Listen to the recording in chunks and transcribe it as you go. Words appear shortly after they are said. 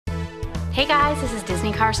Hey guys, this is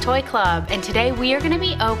Disney Cars Toy Club, and today we are going to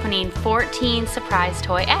be opening 14 surprise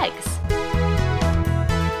toy eggs.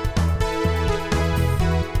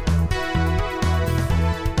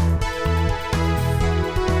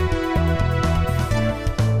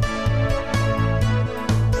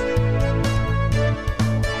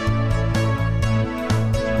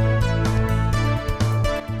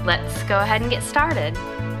 Let's go ahead and get started.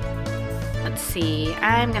 Let's see,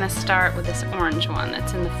 I'm gonna start with this orange one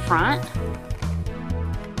that's in the front.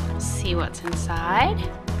 Let's see what's inside.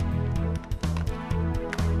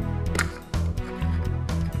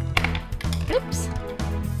 Oops.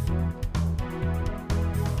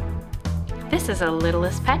 This is a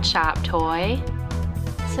Littlest Pet Shop toy.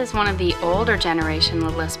 This is one of the older generation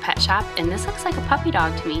Littlest Pet Shop, and this looks like a puppy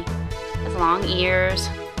dog to me. It has long ears,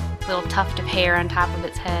 little tuft of hair on top of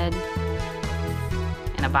its head,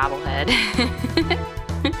 and a bobblehead.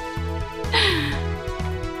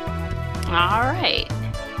 Alright,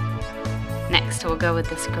 next we'll go with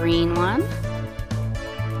this green one.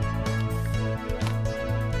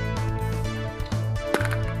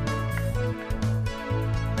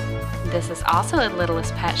 This is also a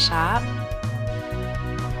Littlest Pet Shop.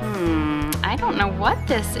 I don't know what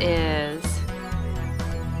this is.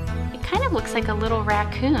 It kind of looks like a little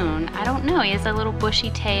raccoon. I don't know, he has a little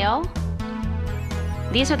bushy tail.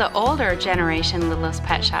 These are the older generation Littlest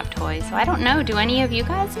Pet Shop toys, so I don't know, do any of you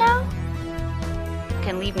guys know? You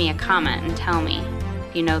can leave me a comment and tell me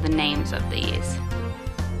if you know the names of these.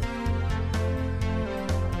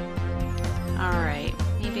 Alright,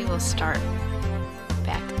 maybe we'll start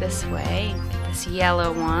back this way. Get this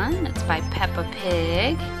yellow one, it's by Peppa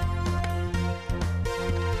Pig.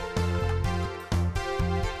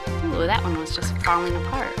 Ooh, that one was just falling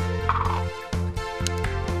apart.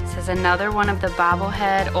 This is another one of the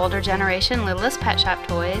bobblehead older generation Littlest Pet Shop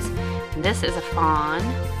toys. And this is a fawn.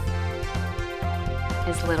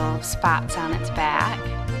 His little spots on its back.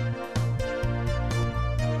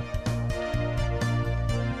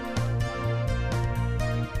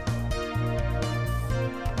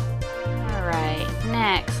 Alright,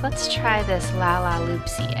 next let's try this La La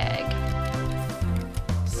Loopsy egg.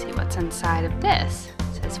 See what's inside of this.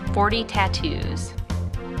 It says 40 tattoos.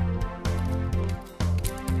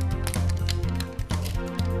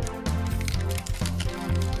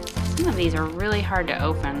 Some of these are really hard to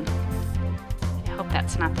open. I hope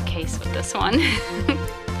that's not the case with this one.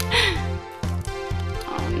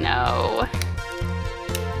 Oh no.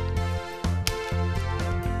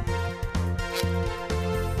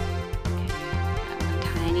 Okay, got one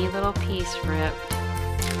tiny little piece ripped.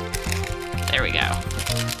 There we go.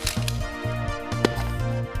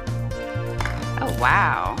 Oh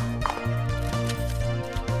wow.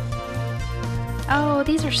 Oh,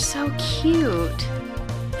 these are so cute.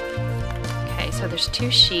 So there's two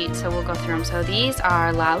sheets, so we'll go through them. So these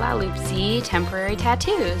are La La Loopsy temporary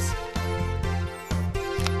tattoos.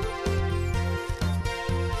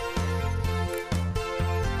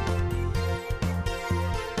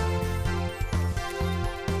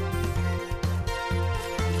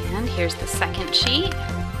 And here's the second sheet.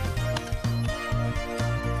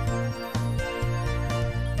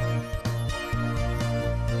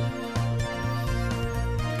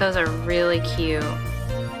 Those are really cute.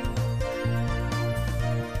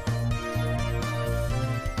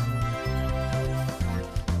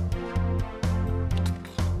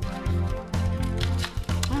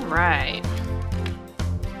 Right.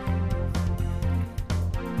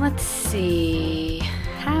 Let's see.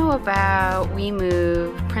 How about we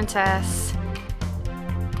move Princess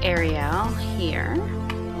Ariel here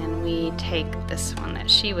and we take this one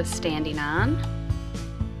that she was standing on.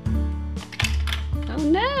 Oh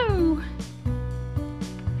no!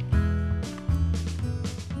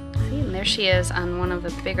 See, and there she is on one of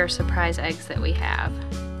the bigger surprise eggs that we have.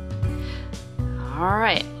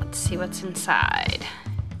 Alright, let's see what's inside.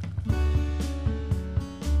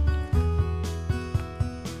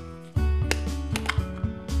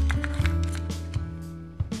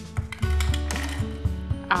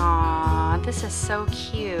 Aw, this is so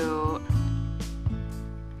cute.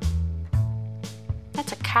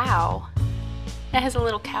 That's a cow. It has a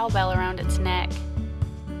little cowbell around its neck.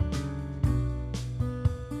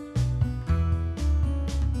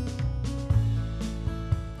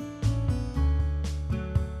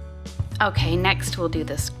 Okay, next we'll do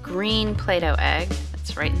this green Play-Doh egg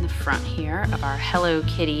that's right in the front here of our Hello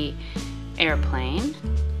Kitty airplane.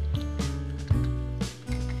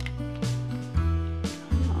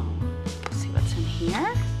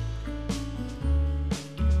 Here.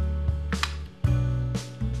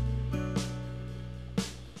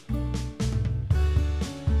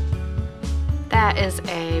 That is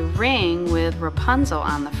a ring with Rapunzel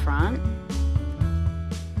on the front.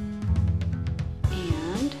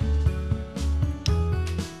 And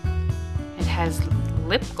it has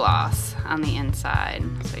lip gloss on the inside,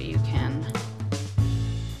 so you can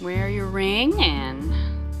wear your ring and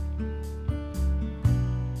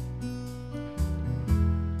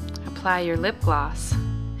apply your lip gloss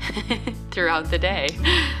throughout the day.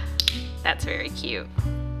 That's very cute.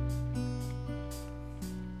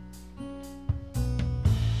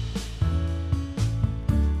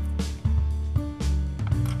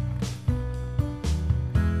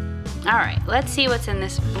 All right, let's see what's in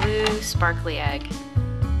this blue sparkly egg.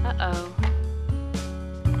 Uh-oh.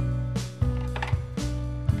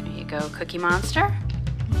 There you go, Cookie Monster.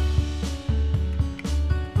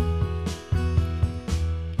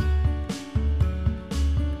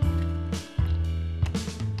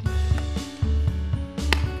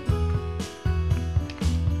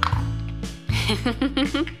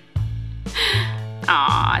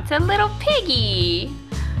 Aw, it's a little piggy.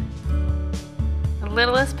 The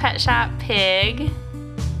Littlest Pet Shop pig.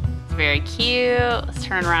 It's very cute. Let's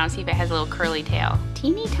turn it around and see if it has a little curly tail.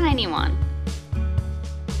 Teeny tiny one.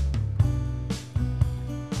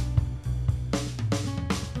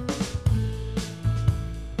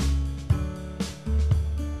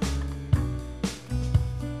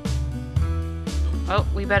 Oh,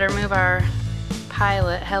 we better move our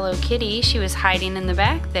pilot, Hello Kitty. She was hiding in the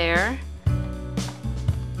back there.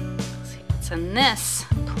 Let's see what's in this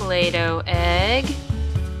Play-Doh egg.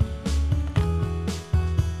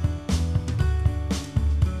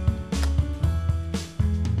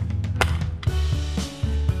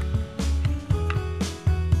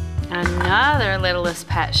 Another Littlest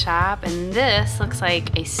Pet Shop, and this looks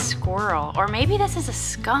like a squirrel, or maybe this is a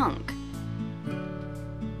skunk.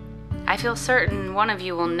 I feel certain one of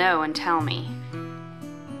you will know and tell me.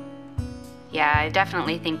 Yeah, I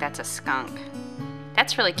definitely think that's a skunk.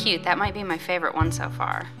 That's really cute. That might be my favorite one so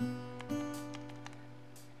far.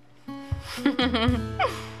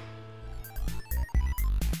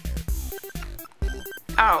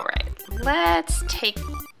 All right, let's take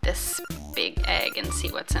this big egg and see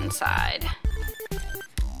what's inside.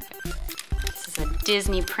 This is a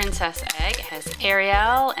Disney princess egg. It has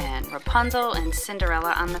Ariel and Rapunzel and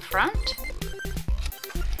Cinderella on the front.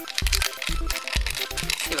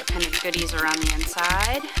 Let's see what kind of goodies are on the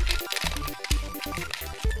inside.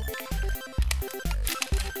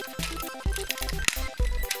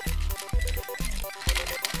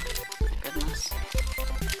 Goodness.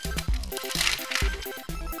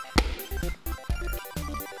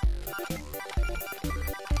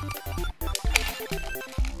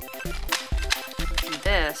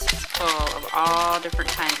 This is full of all different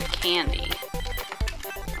kinds of candy.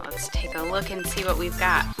 So let's take a look and see what we've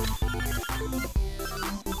got.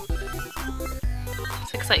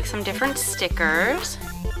 This looks like some different stickers.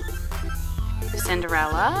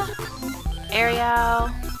 Cinderella, Ariel,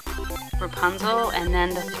 Rapunzel, and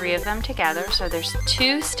then the three of them together. So there's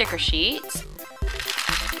 2 sticker sheets.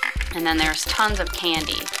 And then there's tons of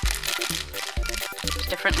candy. There's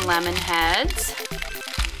different lemon heads.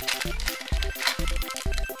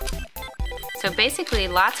 So basically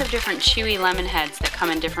lots of different chewy lemon heads that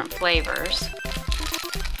come in different flavors.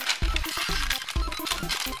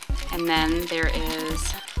 And then there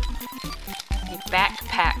is a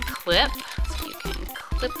backpack clip. So you can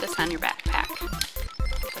clip this on your backpack.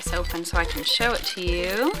 Get this open so I can show it to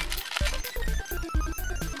you.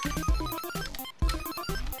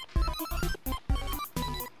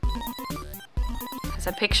 There's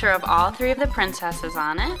a picture of all 3 of the princesses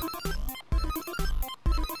on it.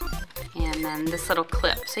 And then this little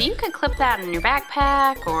clip. So you could clip that in your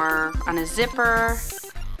backpack or on a zipper.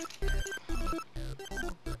 You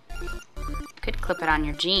could clip it on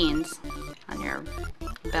your jeans, on your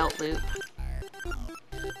belt loop.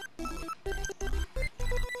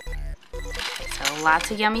 So lots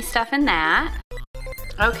of yummy stuff in that.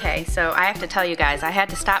 Okay, so I have to tell you guys, I had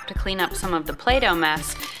to stop to clean up some of the Play-Doh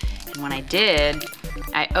mess. And when I did,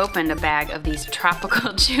 I opened a bag of these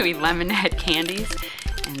tropical chewy lemon head candies.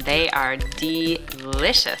 And they are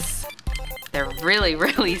delicious. They're really,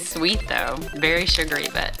 really sweet though. Very sugary,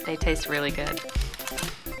 but they taste really good.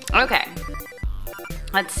 Okay,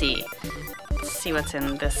 let's see. Let's see what's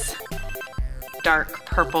in this dark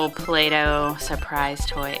purple Play-Doh surprise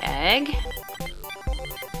toy egg.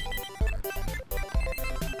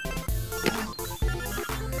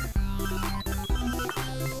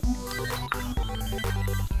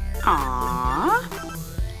 Aww,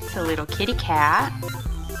 it's a little kitty cat.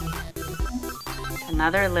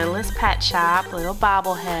 Another Littlest Pet Shop, little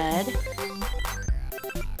bobblehead.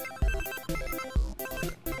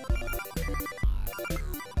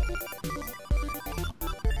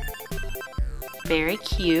 very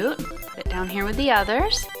cute. Put it down here with the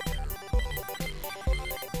others.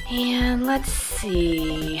 And let's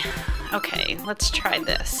see. Okay, let's try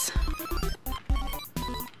this.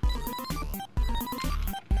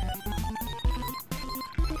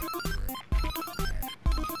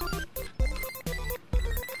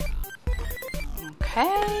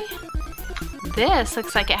 Okay. This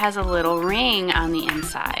looks like it has a little ring on the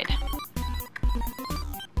inside.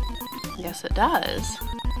 Yes, it does.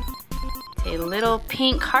 It's a little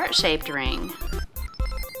pink heart-shaped ring.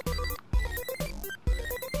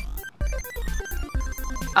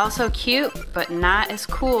 Also cute, but not as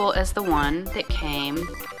cool as the one that came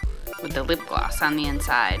with the lip gloss on the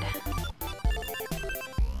inside.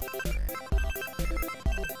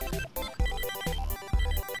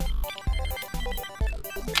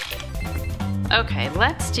 Okay,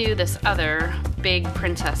 let's do this other big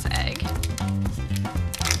princess egg.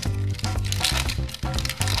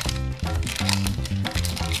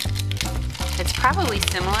 It's probably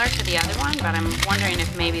similar to the other one, but I'm wondering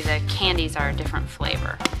if maybe the candies are a different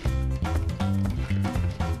flavor.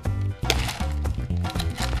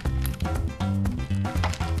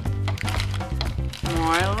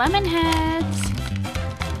 More lemon heads.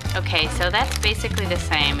 Okay, so that's basically the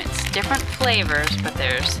same. It's different flavors, but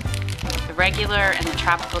there's the regular and the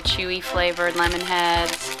tropical chewy flavored lemon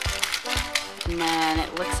heads. And then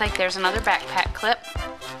it looks like there's another backpack clip.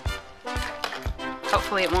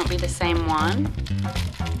 Hopefully it won't be the same one.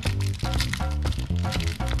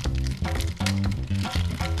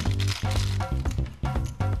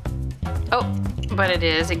 Oh, but it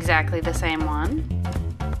is exactly the same one.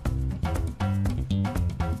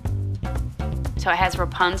 So it has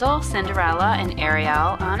Rapunzel, Cinderella, and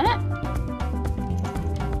Ariel on it.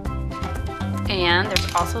 And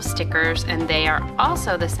there's also stickers, and they are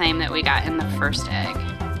also the same that we got in the first egg.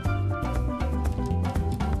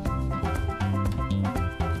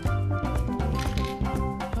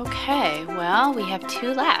 Okay, well, we have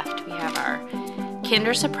two left. We have our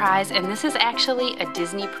Kinder Surprise, and this is actually a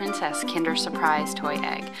Disney Princess Kinder Surprise toy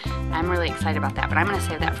egg. I'm really excited about that, but I'm going to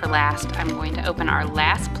save that for last. I'm going to open our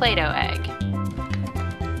last Play-Doh egg.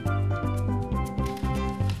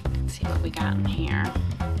 Let's see what we got in here.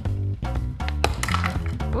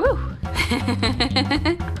 Woo!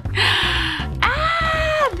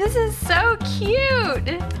 Ah, this is so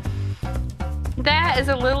cute! That is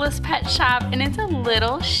a Littlest Pet Shop, and it's a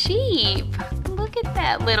little sheep. Look at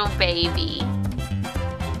that little baby.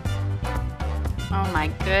 Oh my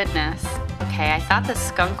goodness. Okay, I thought the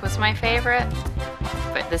skunk was my favorite,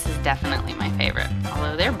 but this is definitely my favorite,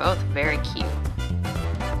 although they're both very cute.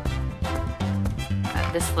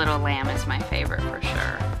 This little lamb is my favorite for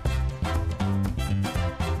sure.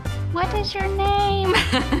 What is your name?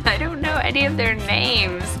 I don't know any of their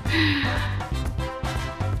names.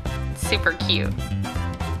 Super cute.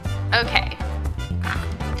 Okay.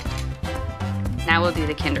 Now we'll do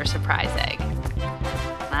the Kinder Surprise egg.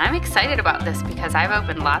 I'm excited about this because I've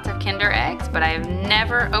opened lots of Kinder eggs, but I've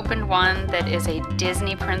never opened one that is a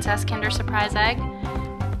Disney Princess Kinder Surprise egg.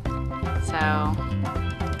 So,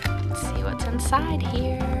 let's see what's inside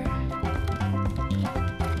here.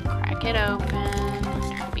 Crack it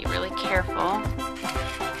open. Be really careful.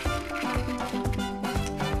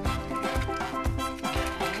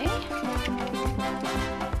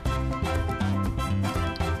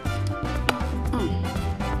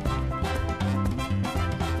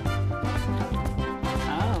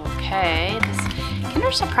 Okay, this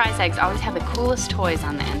Kinder Surprise eggs always have the coolest toys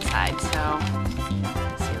on the inside, so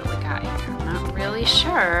let's see what we got here. I'm not really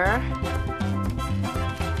sure.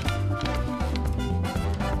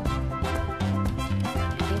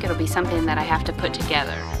 I think it'll be something that I have to put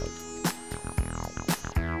together.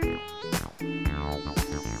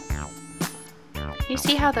 You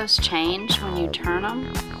see how those change when you turn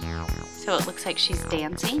them? So it looks like she's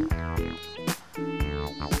dancing.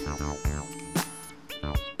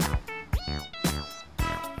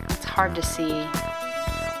 Hard to see.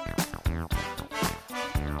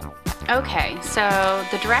 Okay, so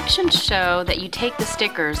the directions show that you take the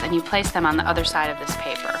stickers and you place them on the other side of this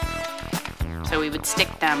paper. So we would stick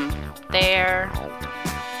them there,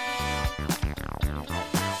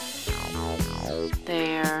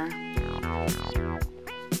 there,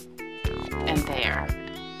 and there.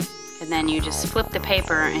 And then you just flip the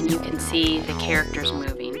paper and you can see the characters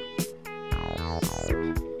moving.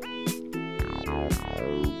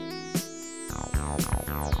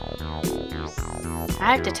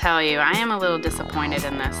 I have to tell you, I am a little disappointed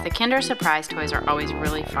in this. The Kinder Surprise toys are always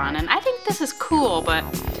really fun, and I think this is cool, but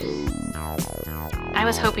I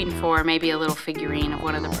was hoping for maybe a little figurine of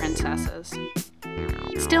one of the princesses.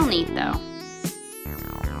 Still neat, though.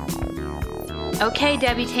 Okay,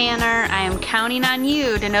 Debbie Tanner, I am counting on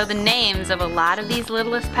you to know the names of a lot of these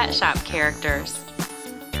Littlest Pet Shop characters.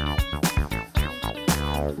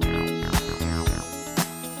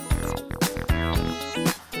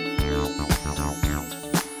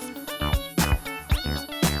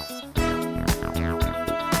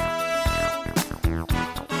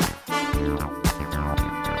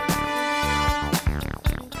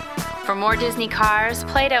 For more Disney cars,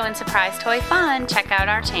 Play-Doh, and surprise toy fun, check out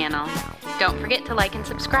our channel. Don't forget to like and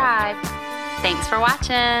subscribe. Thanks for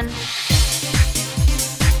watching!